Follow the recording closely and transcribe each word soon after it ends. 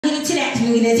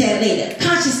can get into that later.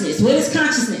 Consciousness. What is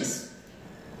consciousness?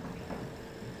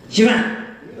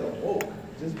 Sharon. Being awoke,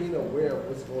 just being aware of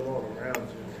what's going on around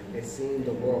you and seeing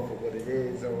the world for what it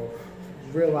is, or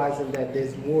realizing that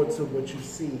there's more to what you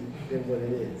see than what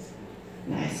it is.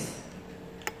 Nice.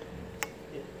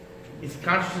 It's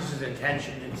consciousness is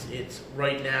intention. It's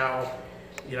right now,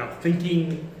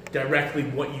 thinking directly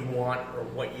what you want, or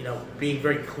what, being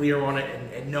very clear on it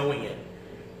and knowing it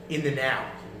in the now.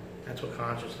 That's what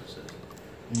consciousness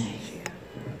is. Nice.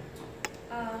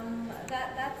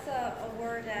 That's a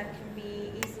word that can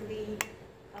be easily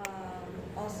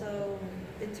also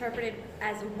interpreted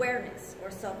as awareness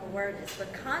or self-awareness,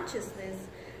 but consciousness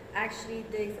actually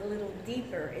digs a little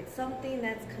deeper. It's something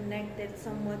that's connected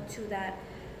somewhat to that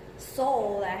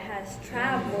soul that has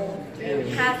traveled through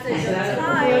passage of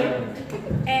time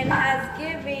and has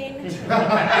given. She's doing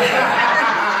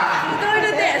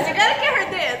a dance. You gotta get her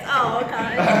dance. Oh,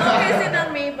 okay. It's focusing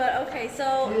on me, but okay.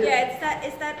 So yeah,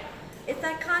 it's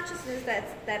that consciousness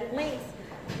that links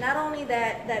not only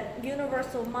that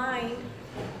universal mind,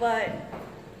 but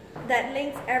that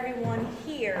links everyone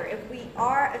here. If we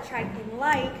are attracting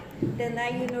like, then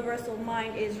that universal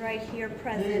mind is right here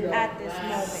present at this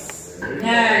moment.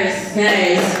 Nice.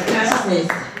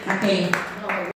 Consciousness. Okay.